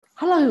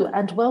Hello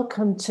and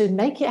welcome to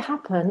Make It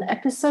Happen,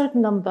 episode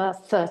number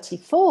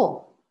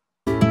 34.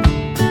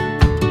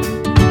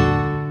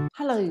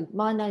 Hello,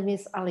 my name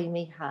is Ali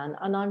Meehan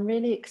and I'm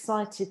really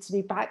excited to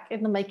be back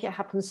in the Make It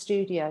Happen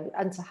studio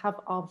and to have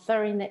our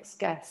very next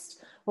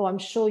guest, who I'm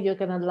sure you're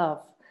going to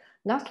love.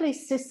 Natalie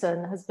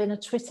Sisson has been a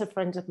Twitter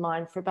friend of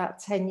mine for about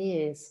 10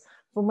 years,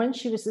 from when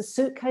she was a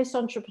suitcase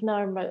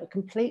entrepreneur and wrote a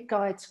complete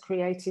guide to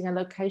creating a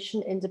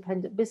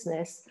location-independent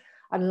business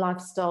and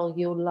lifestyle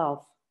you'll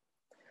love.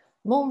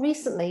 More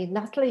recently,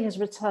 Natalie has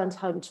returned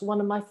home to one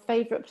of my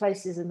favourite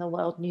places in the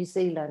world, New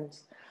Zealand.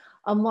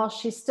 And while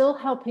she's still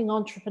helping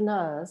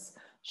entrepreneurs,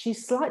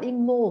 she's slightly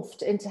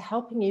morphed into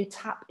helping you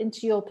tap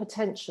into your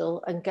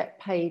potential and get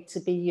paid to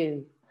be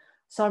you.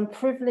 So I'm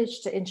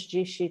privileged to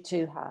introduce you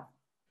to her.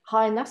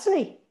 Hi,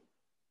 Natalie.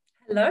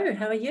 Hello,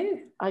 how are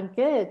you? I'm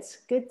good.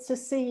 Good to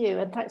see you.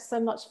 And thanks so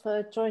much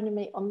for joining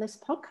me on this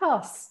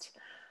podcast.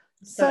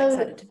 So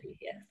excited to be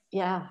here.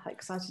 Yeah,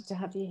 excited to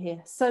have you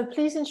here. So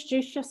please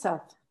introduce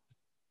yourself.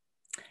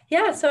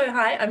 Yeah, so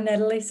hi, I'm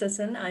Natalie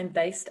Sisson. I'm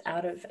based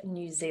out of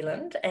New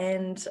Zealand,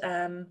 and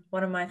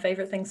one of my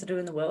favorite things to do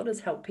in the world is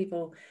help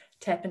people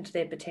tap into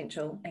their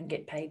potential and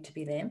get paid to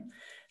be them.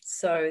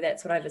 So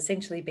that's what I've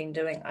essentially been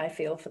doing, I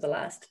feel, for the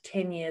last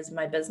 10 years of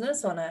my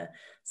business, on a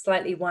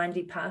slightly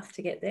windy path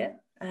to get there.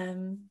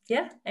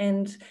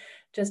 And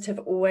just have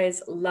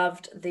always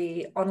loved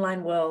the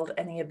online world,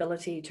 and the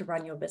ability to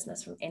run your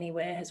business from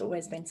anywhere has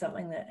always been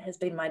something that has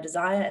been my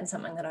desire, and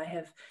something that I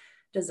have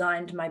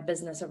designed my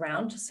business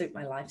around to suit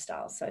my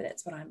lifestyle. So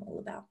that's what I'm all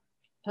about.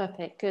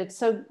 Perfect, good.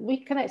 So we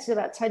connected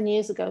about 10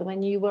 years ago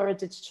when you were a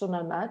digital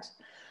nomad.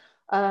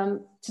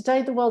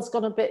 Today the world's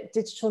gone a bit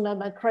digital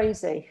nomad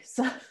crazy.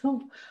 So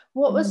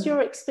what was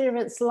your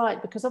experience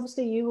like? Because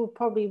obviously you were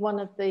probably one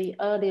of the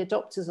early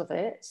adopters of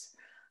it.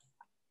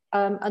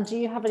 And do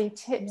you have any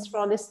tips for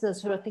our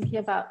listeners who are thinking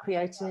about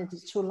creating a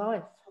digital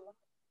life?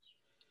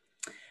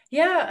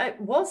 Yeah, I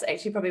was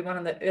actually probably one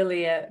of the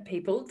earlier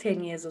people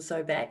 10 years or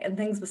so back, and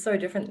things were so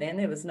different then.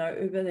 There was no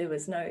Uber, there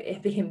was no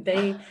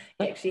Airbnb.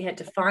 You actually had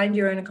to find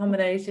your own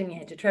accommodation, you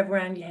had to travel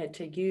around, you had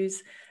to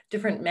use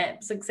different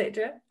maps,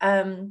 etc.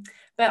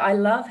 But I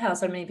love how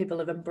so many people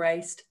have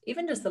embraced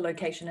even just the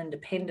location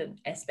independent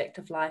aspect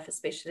of life,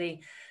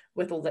 especially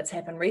with all that's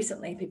happened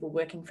recently, people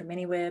working from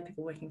anywhere,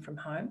 people working from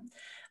home.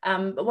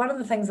 But one of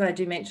the things that I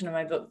do mention in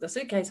my book, The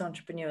Suitcase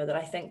Entrepreneur, that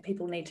I think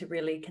people need to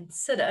really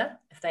consider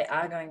if they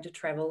are going to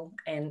travel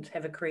and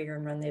have a career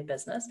and run their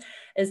business,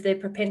 is their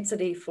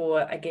propensity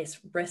for, I guess,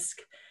 risk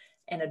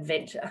and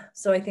adventure.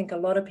 So I think a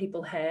lot of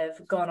people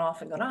have gone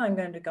off and gone, oh, I'm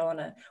going to go on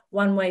a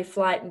one-way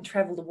flight and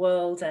travel the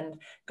world and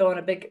go on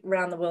a big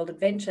round the world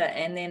adventure.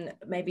 And then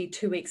maybe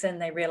 2 weeks in,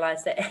 they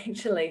realize that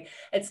actually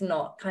it's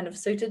not kind of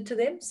suited to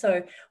them.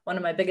 So one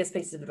of my biggest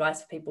pieces of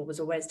advice for people was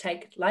always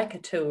take like a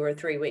 2 or a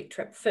 3 week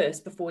trip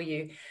first before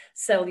you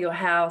sell your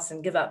house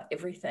and give up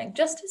everything,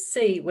 just to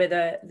see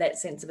whether that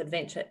sense of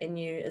adventure in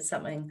you is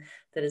something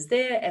that is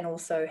there, and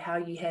also how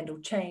you handle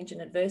change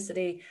and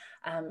adversity,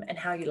 and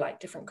how you like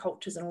different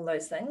cultures and all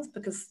those things,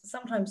 because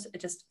sometimes it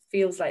just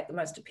feels like the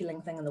most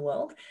appealing thing in the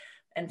world.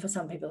 And for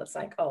some people, it's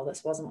like, oh,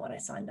 this wasn't what I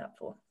signed up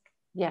for.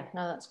 Yeah,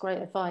 no, that's great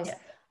advice. Yeah.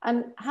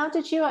 And how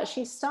did you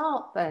actually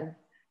start then?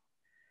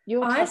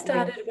 I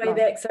started way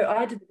back. So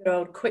I did the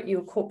old quit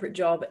your corporate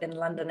job in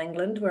London,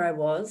 England, where I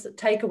was,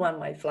 take a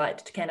one-way flight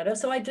to Canada.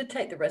 So I did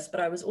take the risk, but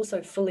I was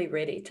also fully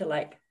ready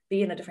to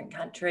be in a different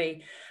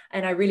country.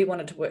 And I really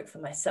wanted to work for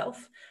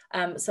myself.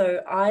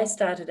 So I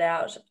started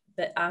out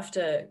that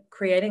after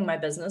creating my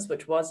business,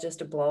 which was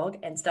just a blog,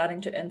 and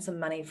starting to earn some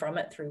money from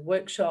it through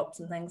workshops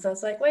and things, I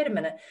was like, wait a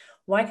minute,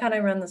 why can't I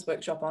run this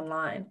workshop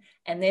online?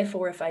 And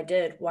therefore, if I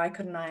did, why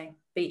couldn't I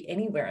be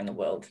anywhere in the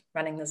world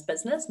running this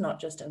business,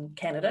 not just in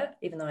Canada,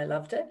 even though I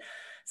loved it?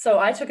 So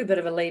I took a bit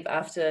of a leap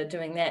after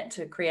doing that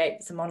to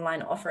create some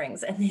online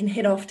offerings, and then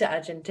head off to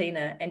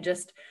Argentina and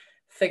just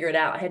figure it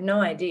out. I had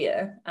no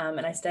idea.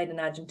 And I stayed in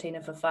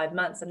Argentina for 5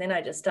 months. And then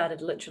I just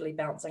started literally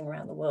bouncing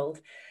around the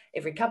world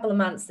every couple of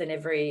months, then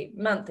every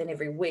month, then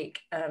every week,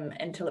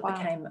 until it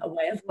became a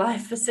way of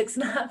life for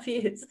 6.5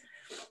 years.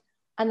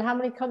 And how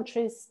many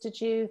countries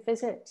did you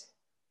visit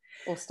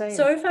or stay in?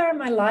 So far in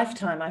my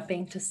lifetime, I've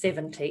been to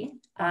 70.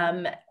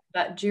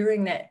 But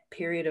during that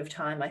period of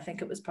time, I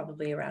think it was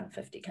probably around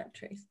 50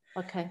 countries.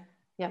 Okay.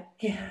 Yeah.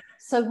 Yeah.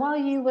 So while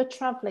you were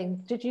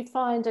traveling, did you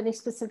find any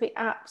specific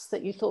apps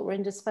that you thought were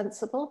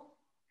indispensable?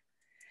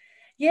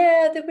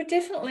 Yeah, there were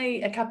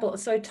definitely a couple.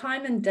 So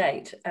Time and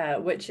Date,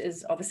 which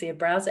is obviously a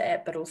browser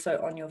app, but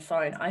also on your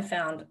phone, I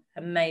found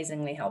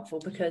amazingly helpful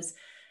because,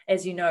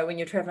 as you know, when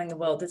you're traveling the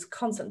world, there's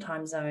constant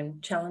time zone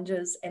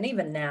challenges. And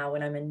even now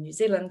when I'm in New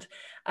Zealand,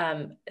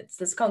 it's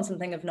this constant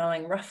thing of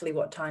knowing roughly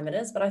what time it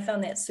is. But I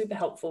found that super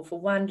helpful for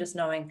one, just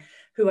knowing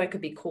who I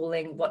could be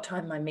calling, what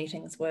time my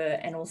meetings were,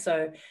 and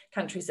also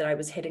countries that I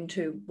was heading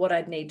to, what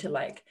I'd need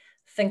to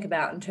think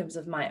about in terms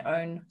of my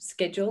own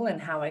schedule and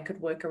how I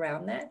could work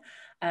around that.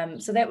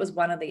 So that was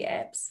one of the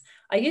apps.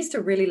 I used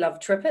to really love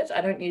TripIt.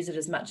 I don't use it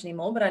as much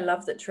anymore, but I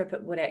love that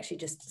TripIt would actually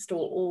just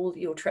store all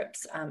your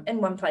trips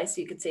in one place.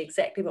 So you could see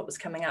exactly what was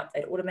coming up.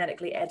 They'd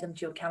automatically add them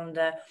to your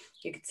calendar.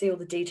 You could see all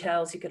the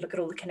details. You could look at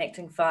all the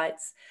connecting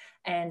flights,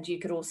 and you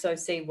could also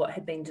see what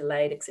had been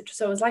delayed, etc.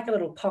 So it was like a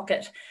little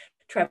pocket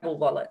travel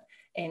wallet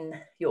in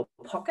your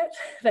pocket,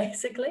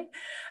 basically.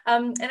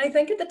 And I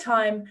think at the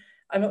time,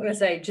 I'm not going to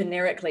say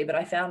generically, but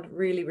I found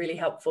really, really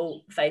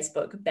helpful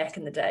Facebook back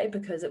in the day,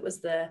 because it was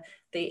the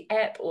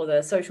app or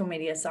the social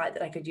media site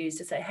that I could use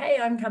to say, hey,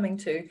 I'm coming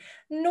to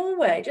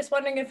Norway, just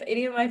wondering if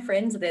any of my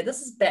friends are there.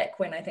 This is back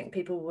when I think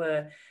people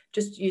were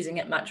just using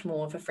it much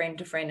more for friend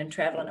to friend and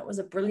travel. And it was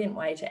a brilliant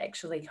way to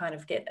actually kind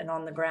of get an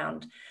on the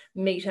ground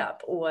meetup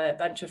or a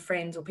bunch of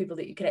friends or people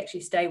that you could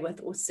actually stay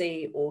with or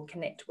see or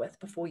connect with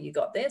before you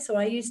got there. So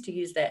I used to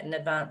use that in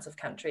advance of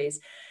countries,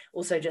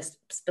 also just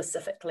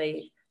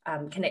specifically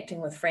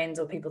connecting with friends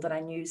or people that I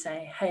knew,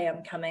 saying, hey,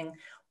 I'm coming,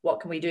 what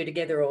can we do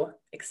together, or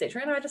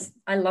etc. And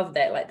I love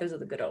that. Like, those are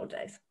the good old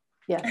days.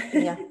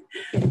 Yeah.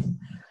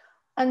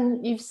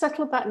 And you've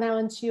settled back now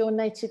into your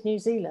native New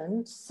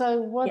Zealand.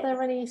 So were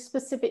there any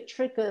specific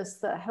triggers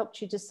that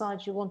helped you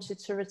decide you wanted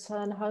to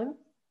return home?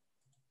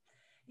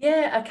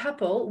 Yeah, a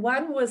couple.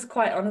 One was,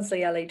 quite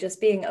honestly, Ali,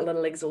 just being a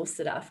little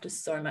exhausted after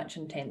so much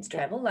intense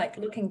travel. Like,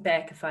 looking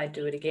back, if I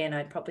do it again,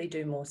 I'd probably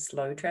do more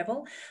slow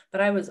travel.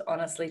 But I was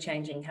honestly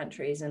changing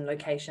countries and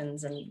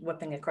locations and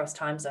whipping across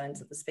time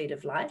zones at the speed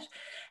of light.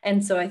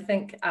 And so I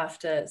think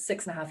after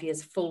 6.5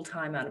 years full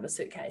time out of a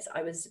suitcase,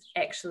 I was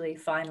actually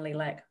finally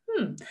like,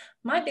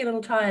 might be a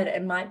little tired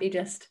and might be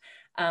just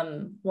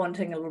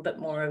wanting a little bit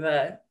more of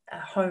a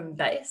home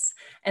base.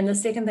 And the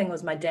second thing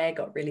was, my dad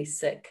got really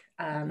sick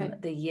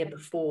the year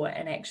before,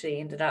 and actually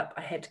ended up,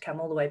 I had to come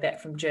all the way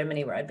back from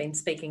Germany, where I'd been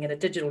speaking at a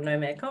digital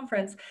nomad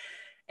conference,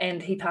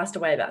 and he passed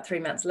away about 3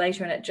 months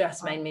later. And it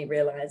just made me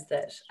realize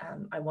that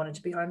I wanted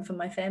to be home for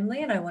my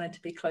family, and I wanted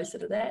to be closer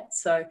to that.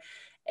 So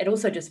it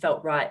also just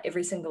felt right.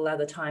 Every single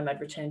other time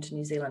I'd returned to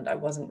New Zealand, I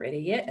wasn't ready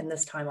yet. And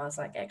this time I was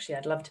like, actually,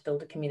 I'd love to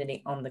build a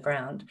community on the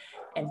ground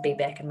and be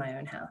back in my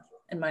own house,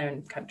 in my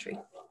own country.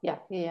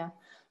 Yeah.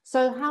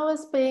 So how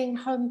has being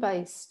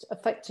home-based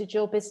affected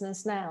your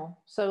business now?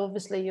 So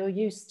obviously you're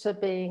used to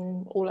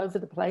being all over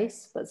the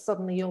place, but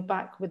suddenly you're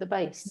back with a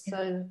base.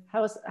 Yeah.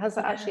 So has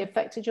that actually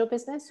affected your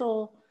business,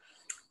 or?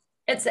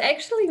 It's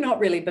actually not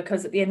really,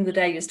 because at the end of the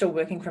day, you're still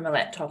working from a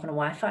laptop and a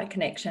Wi-Fi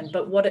connection.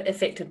 But what it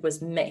affected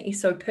was me.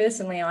 So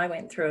personally, I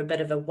went through a bit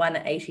of a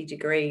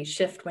 180-degree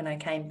shift when I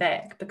came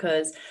back,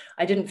 because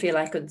I didn't feel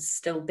I could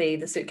still be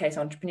the Suitcase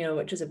Entrepreneur,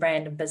 which is a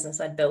brand and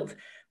business I'd built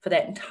for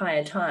that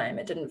entire time.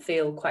 It didn't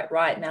feel quite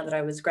right now that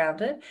I was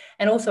grounded.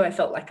 And also I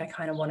felt like I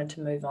kind of wanted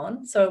to move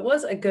on. So it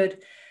was a good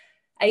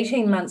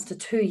 18 months to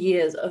 2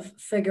 years of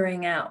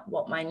figuring out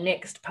what my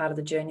next part of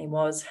the journey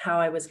was, how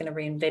I was going to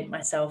reinvent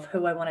myself,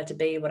 who I wanted to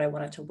be, what I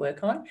wanted to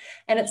work on.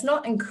 And it's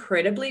not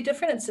incredibly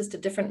different. It's just a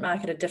different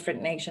market, a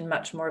different niche, and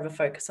much more of a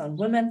focus on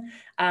women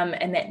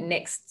and that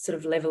next sort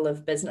of level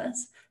of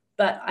business.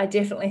 But I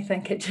definitely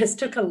think it just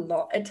took a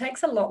lot. It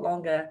takes a lot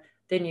longer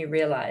than you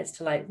realize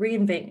to like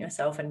reinvent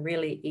yourself and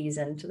really ease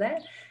into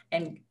that.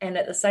 And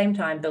at the same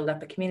time, build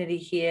up a community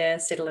here,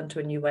 settle into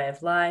a new way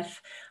of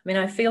life. I mean,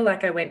 I feel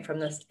like I went from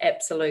this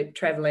absolute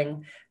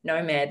traveling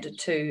nomad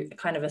to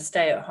kind of a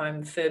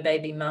stay-at-home fur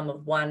baby mum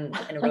of one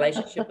in a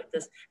relationship with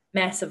this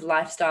massive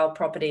lifestyle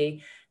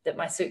property that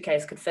my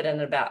suitcase could fit in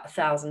about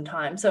 1,000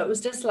 times. So it was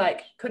just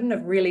like, couldn't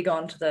have really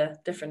gone to the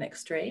different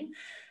extreme.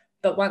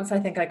 But once I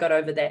think I got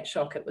over that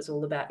shock, it was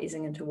all about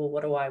easing into, well,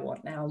 what do I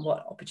want now? And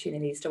what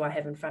opportunities do I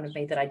have in front of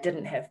me that I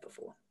didn't have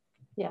before?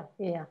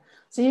 Yeah.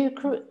 So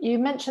you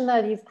mentioned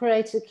that you've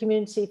created a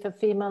community for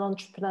female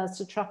entrepreneurs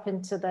to tap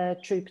into their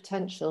true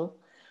potential.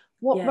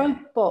 What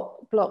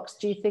roadblocks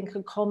do you think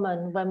are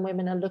common when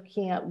women are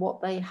looking at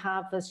what they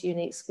have as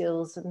unique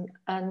skills,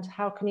 and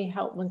how can you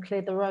help them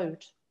clear the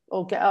road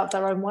or get out of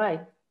their own way?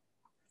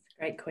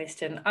 Great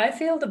question. I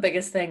feel the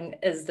biggest thing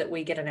is that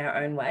we get in our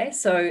own way.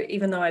 So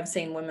even though I've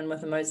seen women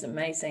with the most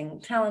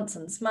amazing talents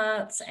and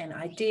smarts and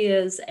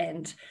ideas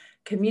and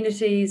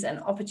communities and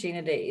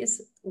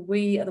opportunities,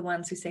 we are the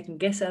ones who second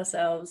guess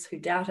ourselves, who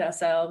doubt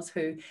ourselves,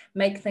 who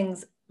make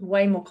things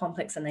way more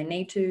complex than they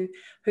need to,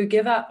 who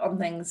give up on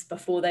things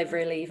before they've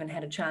really even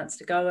had a chance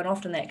to go. And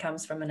often that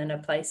comes from an inner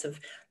place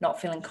of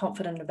not feeling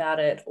confident about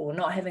it, or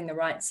not having the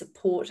right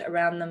support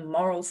around them,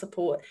 moral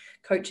support,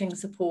 coaching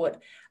support,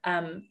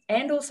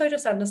 and also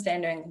just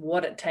understanding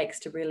what it takes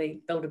to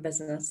really build a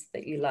business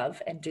that you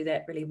love and do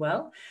that really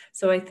well.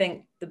 So I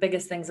think the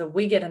biggest things are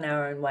we get in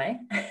our own way.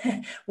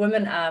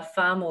 Women are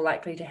far more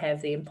likely to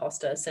have the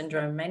imposter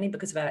syndrome, mainly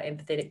because of our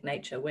empathetic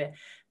nature. We're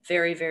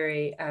very,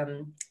 very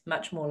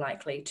much more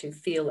likely to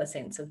feel a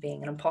sense of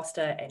being an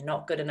imposter and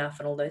not good enough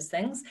and all those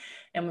things.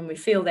 And when we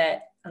feel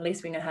that,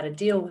 unless we know how to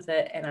deal with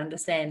it and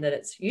understand that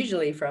it's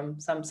usually from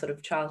some sort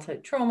of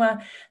childhood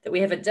trauma that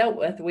we haven't dealt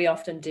with, we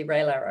often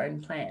derail our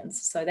own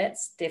plans. So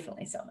that's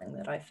definitely something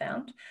that I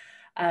found.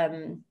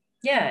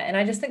 Yeah, and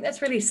I just think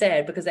that's really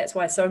sad, because that's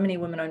why so many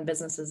women-owned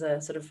businesses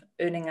are sort of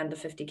earning under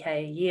 50K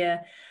a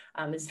year.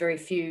 There's very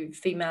few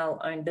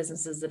female-owned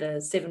businesses that are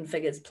 7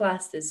 figures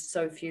plus. There's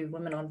so few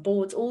women on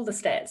boards, all the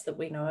stats that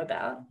we know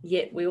about.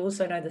 Yet we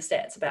also know the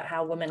stats about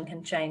how women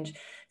can change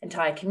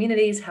entire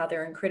communities, how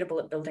they're incredible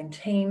at building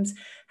teams,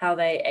 how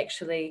they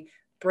actually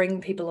bring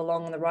people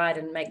along the ride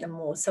and make them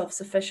more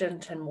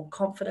self-sufficient and more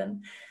confident.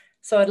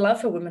 So I'd love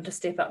for women to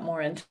step up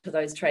more into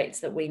those traits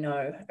that we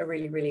know are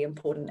really, really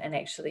important, and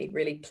actually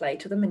really play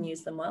to them and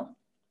use them well.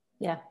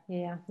 Yeah,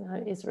 yeah, no,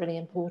 it is really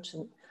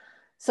important.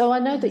 So I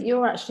know that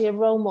you're actually a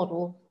role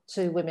model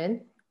to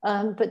women,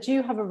 but do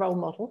you have a role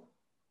model?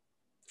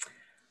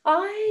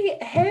 I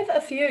have a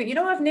few.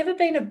 I've never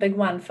been a big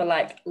one for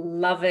like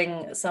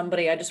loving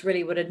somebody. I just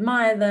really would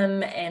admire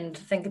them and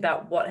think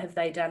about what have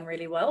they done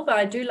really well. But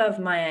I do love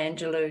Maya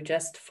Angelou,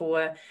 just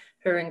for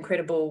her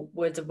incredible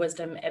words of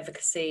wisdom,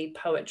 advocacy,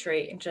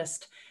 poetry, and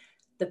just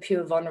the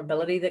pure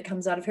vulnerability that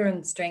comes out of her,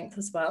 and strength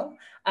as well.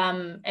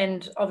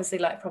 And obviously,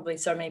 like probably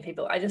so many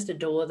people, I just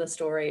adore the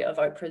story of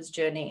Oprah's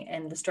journey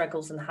and the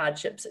struggles and the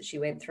hardships that she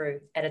went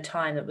through at a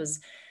time that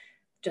was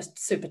just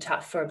super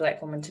tough for a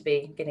Black woman to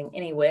be getting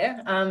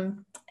anywhere.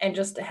 And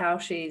just how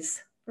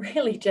she's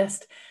really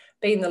just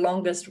been the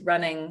longest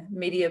running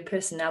media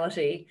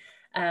personality,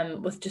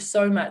 with just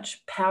so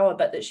much power,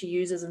 but that she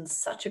uses in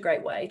such a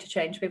great way to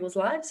change people's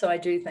lives. So I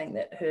do think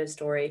that her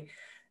story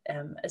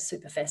is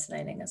super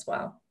fascinating as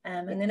well.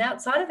 And then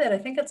outside of that, I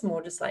think it's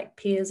more just like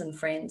peers and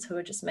friends who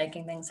are just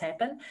making things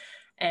happen,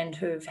 and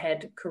who've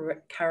had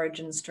courage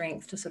and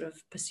strength to sort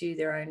of pursue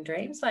their own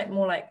dreams, like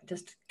more like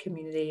just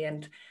community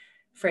and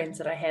friends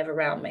that I have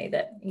around me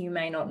that you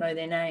may not know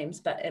their names,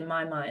 but in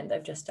my mind,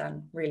 they've just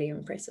done really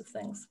impressive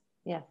things.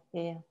 Yeah,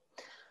 yeah.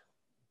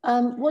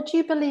 What do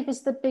you believe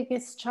is the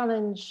biggest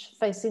challenge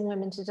facing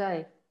women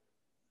today?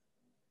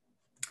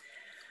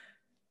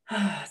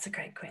 Oh, that's a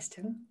great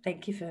question.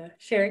 Thank you for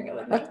sharing it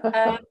with me.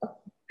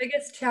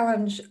 Biggest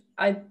challenge,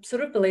 I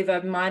sort of believe I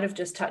might have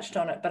just touched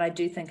on it, but I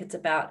do think it's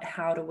about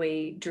how do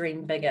we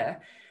dream bigger,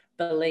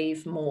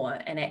 believe more,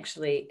 and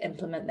actually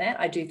implement that.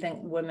 I do think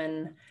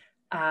women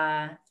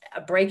are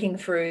breaking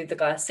through the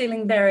glass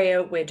ceiling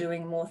barrier. We're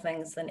doing more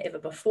things than ever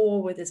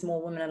before, where there's more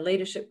women in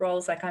leadership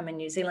roles. Like I'm in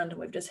New Zealand, and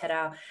we've just had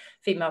our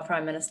female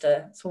Prime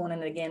Minister sworn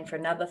in again for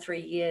another 3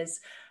 years.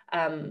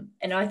 And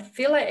I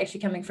feel like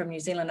actually coming from New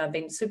Zealand, I've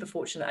been super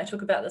fortunate. I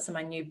talk about this in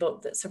my new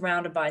book, that's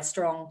surrounded by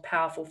strong,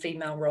 powerful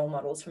female role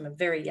models from a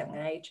very young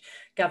age,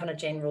 governor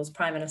generals,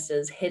 prime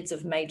ministers, heads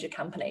of major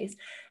companies.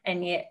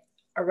 And yet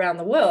around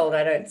the world,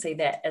 I don't see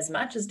that as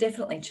much. It's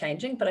definitely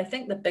changing. But I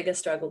think the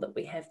biggest struggle that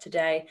we have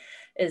today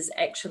is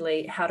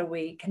actually how do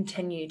we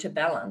continue to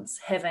balance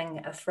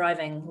having a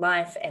thriving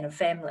life and a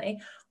family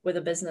with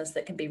a business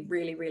that can be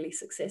really, really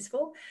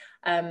successful.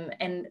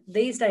 And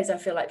these days, I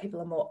feel like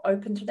people are more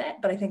open to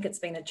that, but I think it's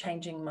been a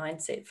changing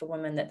mindset for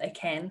women that they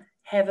can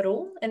have it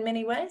all in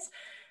many ways.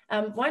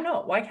 Why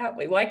not? Why can't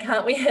we? Why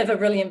can't we have a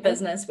brilliant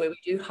business where we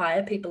do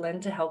hire people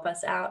in to help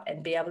us out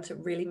and be able to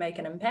really make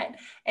an impact,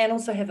 and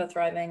also have a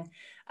thriving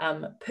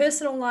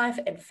personal life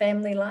and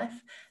family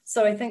life?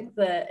 So I think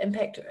the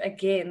impact,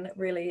 again,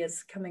 really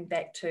is coming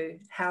back to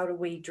how do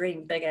we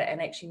dream bigger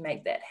and actually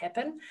make that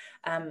happen,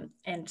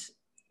 and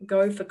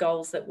go for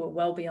goals that were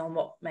well beyond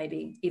what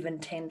maybe even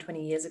 10,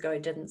 20 years ago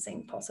didn't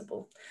seem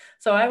possible.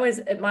 So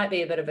it might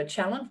be a bit of a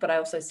challenge, but I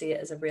also see it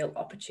as a real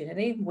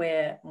opportunity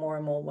where more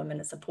and more women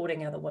are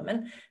supporting other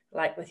women,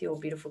 like with your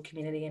beautiful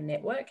community and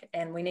network.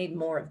 And we need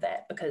more of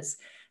that, because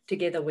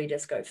together we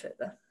just go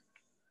further.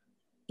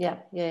 Yeah,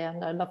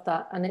 no, I love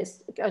that. And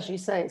it's, as you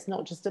say, it's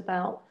not just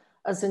about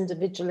us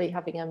individually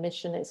having a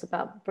mission, it's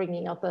about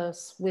bringing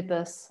others with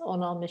us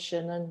on our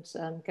mission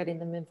and getting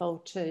them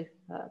involved too.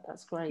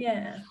 That's great.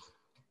 Yeah.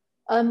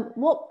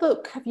 What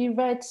book have you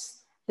read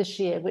this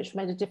year which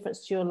made a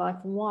difference to your life,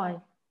 and why?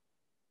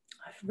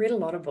 I've read a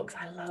lot of books.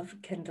 I love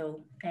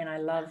Kindle and I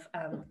love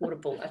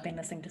Audible. I've been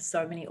listening to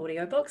so many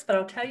audiobooks, but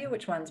I'll tell you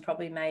which one's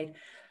probably made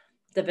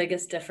the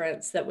biggest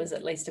difference, that was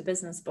at least a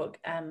business book,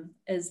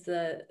 is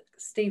the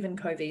Stephen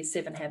Covey's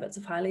 7 Habits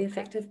of Highly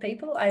Effective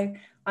People.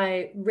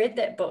 I read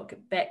that book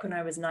back when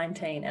I was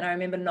 19, and I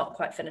remember not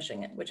quite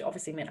finishing it, which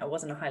obviously meant I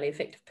wasn't a highly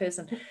effective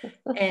person.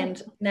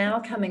 And now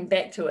coming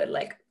back to it,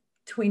 like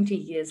 20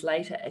 years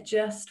later, it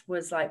just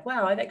was like,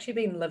 wow, I've actually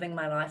been living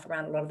my life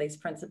around a lot of these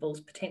principles,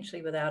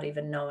 potentially without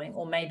even knowing,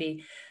 or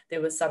maybe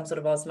there was some sort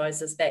of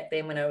osmosis back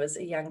then when I was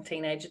a young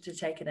teenager to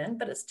take it in.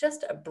 But it's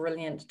just a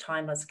brilliant,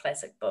 timeless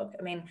classic book.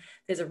 I mean,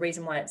 there's a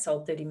reason why it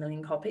sold 30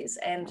 million copies.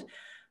 And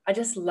I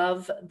just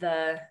love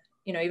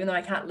even though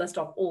I can't list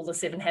off all the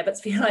 7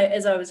 habits for you,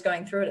 as I was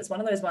going through it, it's one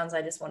of those ones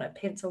I just want to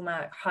pencil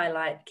mark,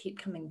 highlight, keep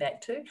coming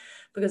back to,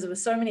 because there were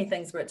so many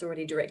things where it's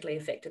already directly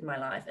affected my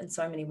life, and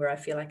so many where I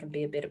feel I can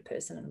be a better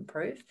person and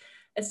improve.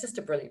 It's just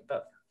a brilliant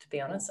book, to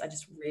be honest. I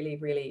just really,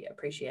 really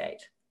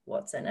appreciate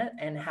what's in it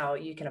and how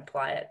you can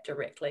apply it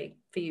directly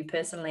for you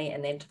personally,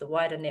 and then to the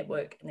wider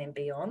network, and then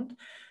beyond,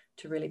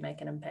 to really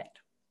make an impact.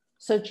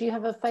 So do you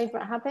have a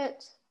favorite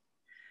habit?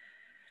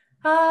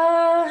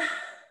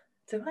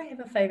 Do I have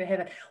a favorite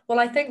habit? Well,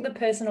 I think the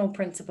personal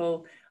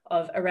principle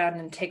of around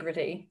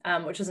integrity,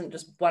 which isn't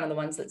just one of the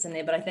ones that's in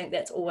there, but I think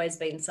that's always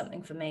been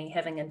something for me.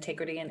 Having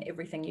integrity in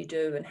everything you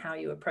do and how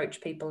you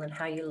approach people and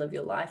how you live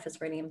your life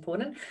is really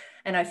important.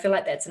 And I feel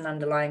like that's an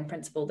underlying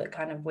principle that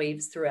kind of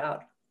weaves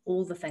throughout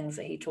all the things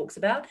that he talks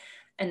about,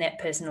 and that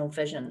personal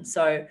vision.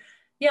 So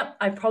yeah,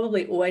 I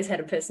probably always had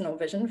a personal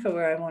vision for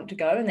where I want to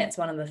go. And that's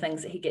one of the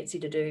things that he gets you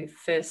to do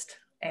first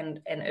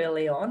and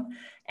early on.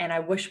 And I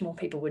wish more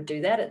people would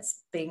do that.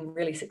 It's been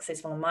really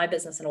successful in my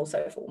business and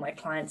also for all my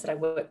clients that I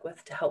work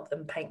with to help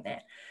them paint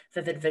that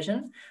vivid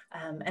vision.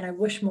 And I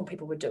wish more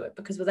people would do it,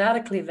 because without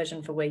a clear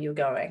vision for where you're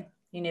going,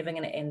 you're never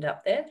going to end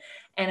up there.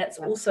 And it's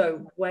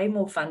also way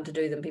more fun to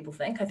do than people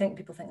think. I think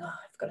people think, oh,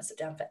 I've got to sit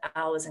down for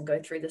hours and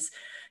go through this,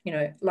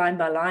 line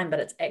by line, but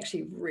it's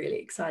actually really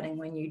exciting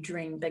when you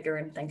dream bigger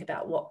and think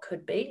about what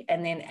could be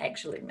and then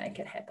actually make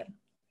it happen.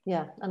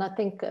 Yeah, and I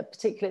think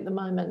particularly at the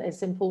moment,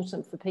 it's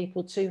important for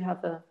people to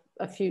have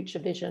a future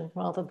vision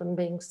rather than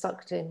being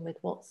sucked in with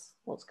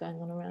what's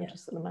going on around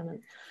us at the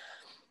moment.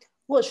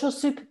 What's your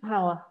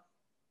superpower?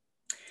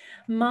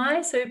 My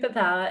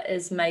superpower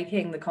is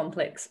making the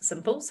complex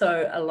simple.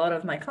 So a lot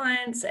of my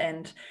clients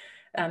and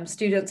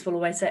students will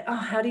always say, oh,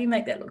 how do you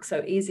make that look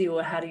so easy?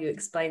 Or how do you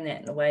explain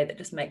that in a way that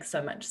just makes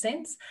so much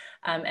sense?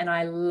 And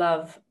I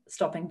love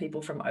stopping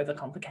people from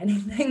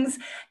overcomplicating things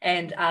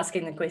and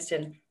asking the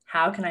question,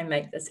 how can I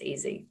make this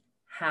easy?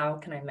 How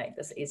can I make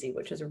this easy?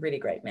 Which is a really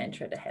great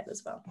mantra to have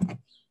as well.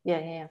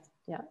 Yeah.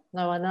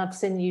 No, and I've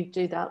seen you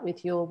do that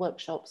with your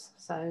workshops.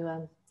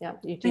 So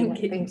you do make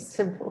things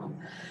simple.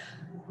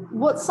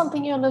 What's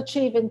something you'll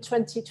achieve in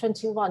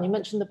 2021? You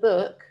mentioned the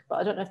book, but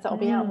I don't know if that'll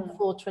be out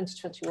before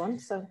 2021.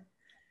 So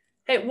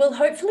it will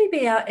hopefully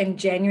be out in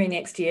January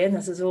next year. And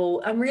this is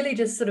all, I'm really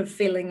just sort of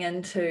feeling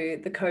into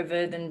the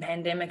COVID and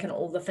pandemic and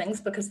all the things,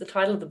 because the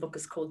title of the book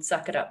is called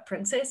Suck It Up,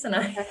 Princess. And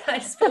I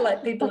just feel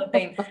like people have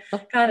been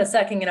kind of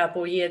sucking it up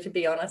all year, to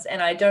be honest.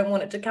 And I don't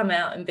want it to come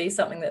out and be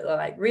something that they're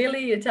like,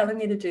 really, you're telling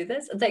me to do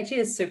this? It's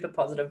actually a super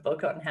positive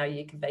book on how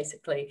you can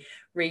basically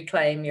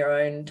reclaim your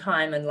own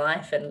time and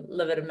life and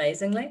live it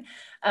amazingly.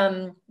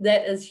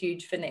 That is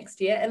huge for next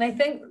year. And I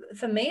think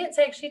for me, it's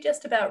actually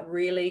just about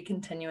really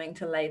continuing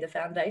to lay the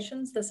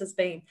foundations. This has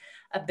been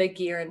a big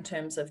year in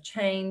terms of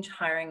change,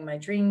 hiring my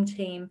dream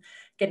team,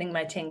 getting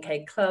my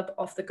 10K club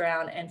off the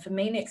ground. And for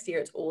me, next year,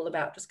 it's all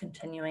about just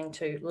continuing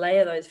to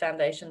layer those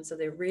foundations so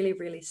they're really,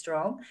 really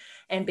strong,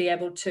 and be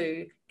able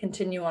to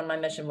continue on my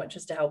mission, which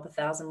is to help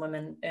 1,000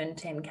 women earn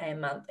 10K a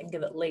month and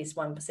give at least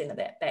 1% of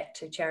that back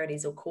to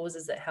charities or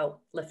causes that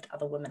help lift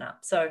other women up.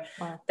 So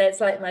that's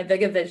like my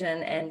bigger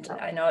vision. And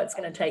I know it's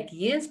going to take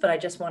years, but I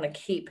just want to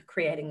keep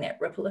creating that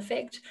ripple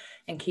effect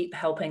and keep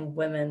helping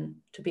women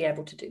to be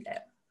able to do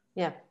that.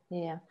 Yeah.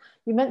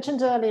 You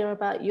mentioned earlier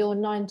about your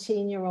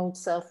 19-year-old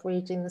self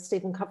reading the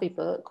Stephen Covey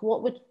book.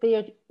 What would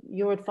be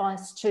your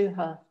advice to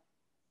her?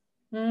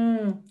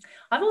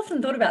 I've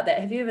often thought about that.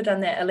 Have you ever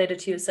done that, a letter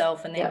to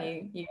yourself, and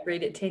then you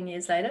read it 10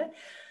 years later?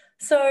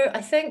 So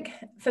I think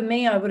for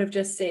me, I would have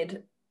just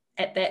said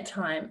at that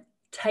time,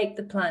 take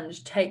the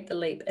plunge, take the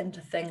leap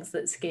into things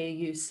that scare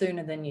you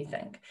sooner than you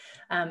think.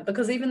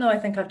 Because even though I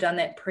think I've done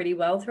that pretty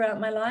well throughout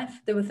my life,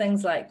 there were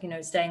things like,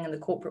 staying in the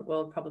corporate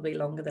world probably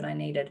longer than I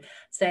needed,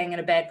 staying in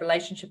a bad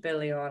relationship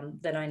early on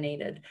than I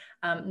needed,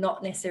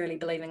 not necessarily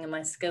believing in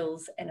my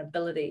skills and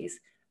abilities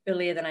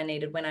earlier than I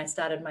needed when I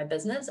started my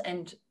business.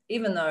 And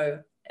even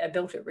though I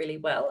built it really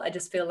well, I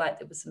just feel like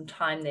there was some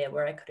time there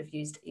where I could have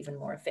used even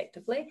more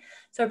effectively.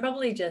 So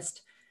probably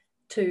just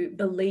to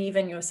believe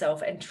in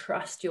yourself and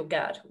trust your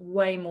gut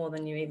way more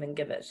than you even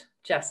give it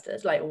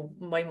justice, or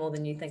way more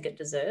than you think it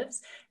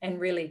deserves, and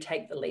really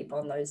take the leap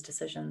on those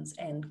decisions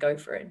and go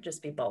for it and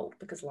just be bold,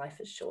 because life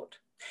is short.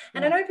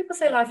 And I know people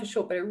say life is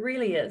short, but it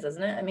really is,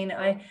 isn't it? I mean,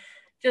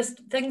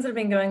 just things that have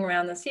been going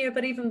around this year,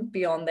 but even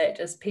beyond that,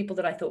 just people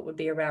that I thought would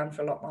be around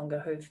for a lot longer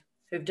who've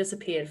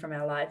disappeared from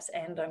our lives.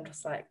 And I'm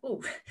just like,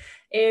 oh,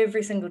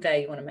 every single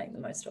day you want to make the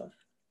most of.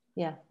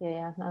 Yeah,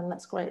 and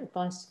that's great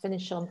advice to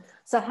finish on.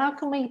 So how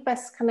can we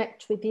best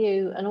connect with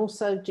you? And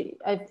also,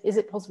 is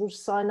it possible to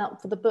sign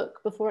up for the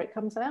book before it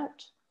comes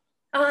out?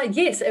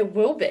 Yes, it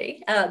will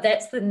be.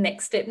 That's the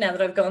next step. Now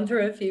that I've gone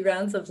through a few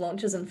rounds of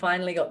launches and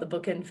finally got the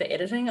book in for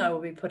editing, I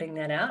will be putting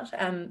that out.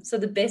 So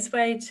the best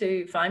way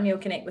to find me or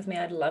connect with me,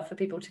 I'd love for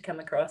people to come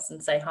across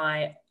and say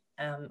hi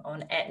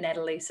on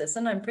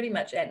 @NatalieSisson. I'm pretty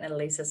much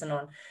 @NatalieSisson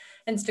on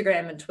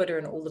Instagram and Twitter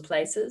and all the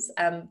places.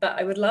 But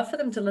I would love for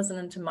them to listen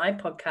into my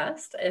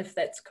podcast, if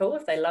that's cool.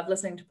 If they love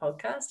listening to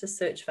podcasts, just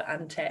search for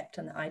Untapped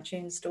in the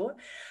iTunes store.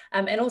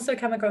 And also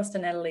come across to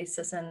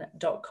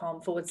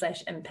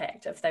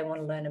nataliesisson.com/impact if they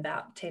want to learn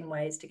about 10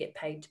 ways to get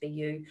paid to be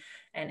you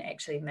and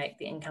actually make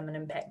the income and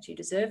impact you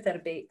deserve.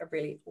 That'd be a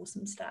really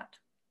awesome start.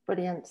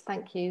 Brilliant.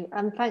 Thank you.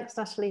 And thanks,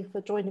 Natalie, for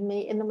joining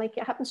me in the Make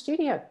It Happen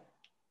studio.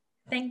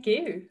 Thank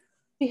you.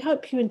 We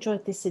hope you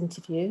enjoyed this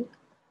interview.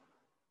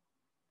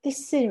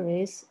 This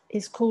series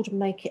is called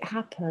Make It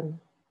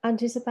Happen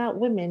and is about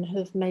women who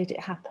have made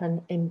it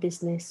happen in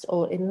business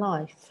or in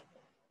life.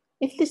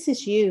 If this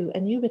is you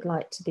and you would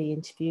like to be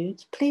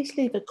interviewed, please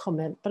leave a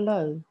comment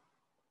below.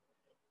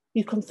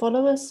 You can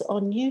follow us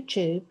on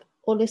YouTube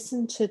or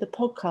listen to the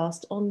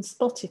podcast on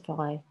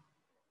Spotify.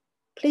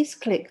 Please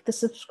click the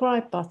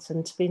subscribe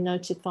button to be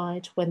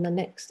notified when the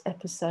next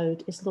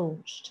episode is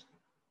launched.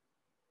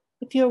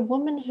 If you're a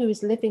woman who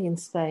is living in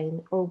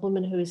Spain or a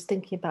woman who is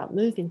thinking about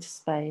moving to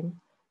Spain,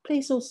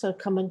 please also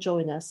come and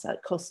join us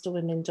at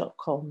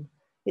costawomen.com.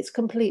 It's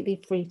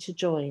completely free to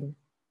join.